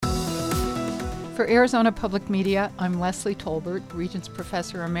For Arizona Public Media, I'm Leslie Tolbert, Regents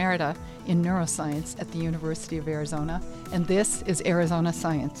Professor Emerita in Neuroscience at the University of Arizona, and this is Arizona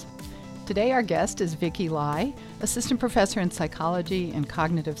Science. Today our guest is Vicki Lai, Assistant Professor in Psychology and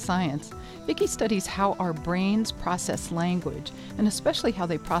Cognitive Science. Vicki studies how our brains process language, and especially how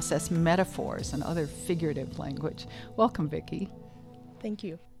they process metaphors and other figurative language. Welcome, Vicki. Thank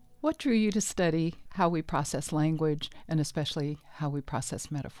you. What drew you to study how we process language, and especially how we process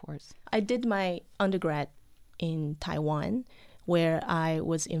metaphors? I did my undergrad in Taiwan, where I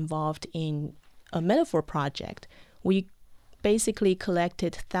was involved in a metaphor project. We basically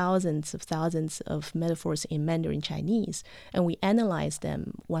collected thousands of metaphors in Mandarin Chinese, and we analyzed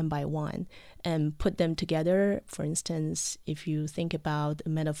them one by one and put them together. For instance, if you think about a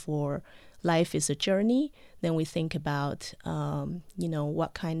metaphor, life is a journey, then we think about,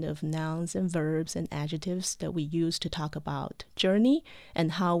 what kind of nouns and verbs and adjectives that we use to talk about journey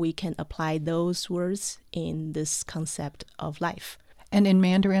and how we can apply those words in this concept of life. And in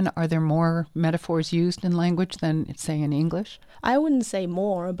Mandarin, are there more metaphors used in language than, say, in English? I wouldn't say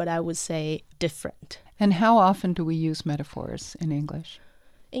more, but I would say different. And how often do we use metaphors in English?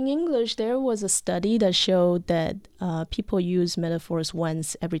 In English, there was a study that showed that people use metaphors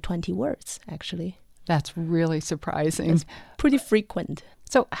once every 20 words, actually. That's really surprising. It's pretty frequent.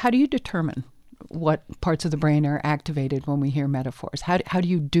 So how do you determine what parts of the brain are activated when we hear metaphors? How do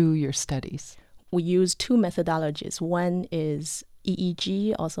you do your studies? We use two methodologies. One is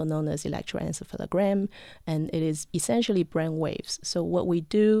EEG, also known as electroencephalogram, and it is essentially brain waves. So what we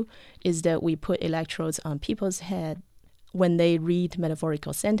do is that we put electrodes on people's head when they read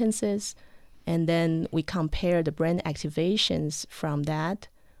metaphorical sentences, and then we compare the brain activations from that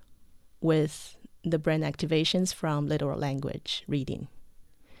with the brain activations from literal language reading.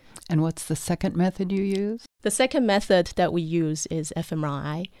 And what's the second method you use? The second method that we use is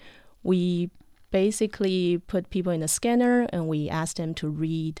fMRI. We basically put people in a scanner and we ask them to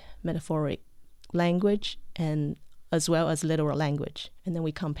read metaphoric language and as well as literal language. And then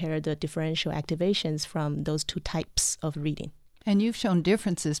we compare the differential activations from those two types of reading. And you've shown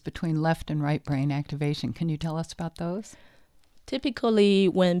differences between left and right brain activation. Can you tell us about those? Typically,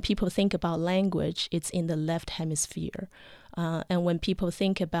 when people think about language, it's in the left hemisphere. And when people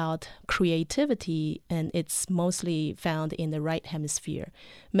think about creativity, and it's mostly found in the right hemisphere.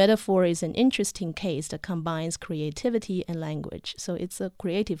 Metaphor is an interesting case that combines creativity and language. So it's a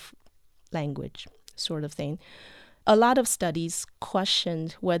creative language sort of thing. A lot of studies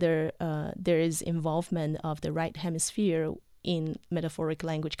questioned whether there is involvement of the right hemisphere in metaphoric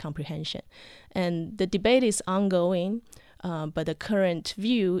language comprehension. And the debate is ongoing, but the current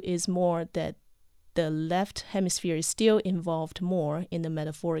view is more that the left hemisphere is still involved more in the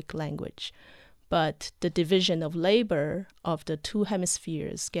metaphoric language. But the division of labor of the two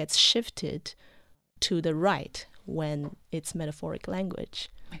hemispheres gets shifted to the right when it's metaphoric language.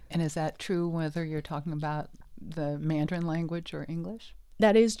 And is that true whether you're talking about the Mandarin language or English?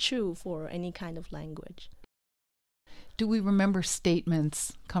 That is true for any kind of language. Do we remember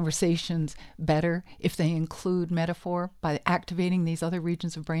statements, conversations better if they include metaphor? By activating these other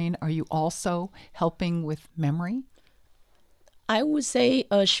regions of brain, are you also helping with memory? I would say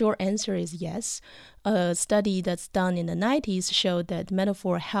a short answer is yes. A study that's done in the 90s showed that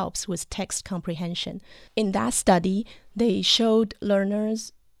metaphor helps with text comprehension. In that study, they showed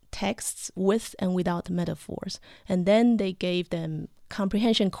learners texts with and without metaphors, and then they gave them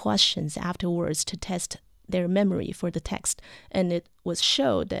comprehension questions afterwards to test their memory for the text, and it was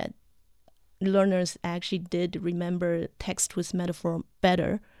showed that learners actually did remember text with metaphor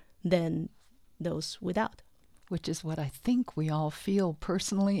better than those without. Which is what I think we all feel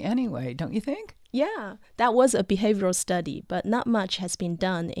personally anyway, don't you think? Yeah, that was a behavioral study, but not much has been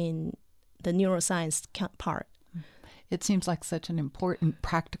done in the neuroscience part. It seems like such an important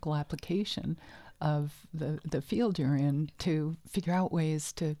practical application of the field you're in to figure out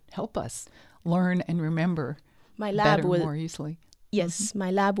ways to help us learn and remember better, more easily. Yes,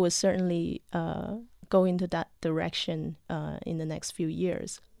 my lab will certainly go into that direction in the next few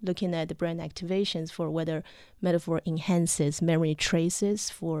years, looking at the brain activations for whether metaphor enhances memory traces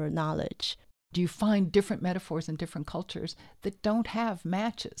for knowledge. Do you find different metaphors in different cultures that don't have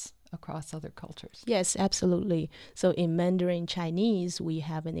matches across other cultures? Yes, absolutely. So in Mandarin Chinese, we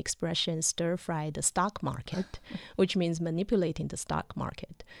have an expression stir-fry the stock market, which means manipulating the stock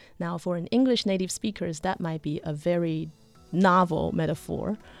market. Now, for an English native speakers, that might be a very novel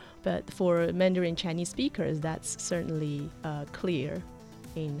metaphor, but for Mandarin Chinese speakers, that's certainly clear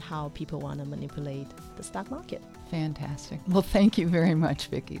in how people want to manipulate the stock market. Fantastic. Well, thank you very much,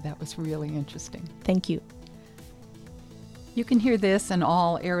 Vicki. That was really interesting. Thank you. You can hear this and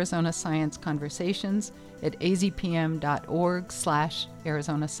all Arizona Science conversations at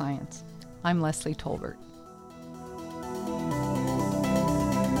azpm.org/Arizona Science. I'm Leslie Tolbert.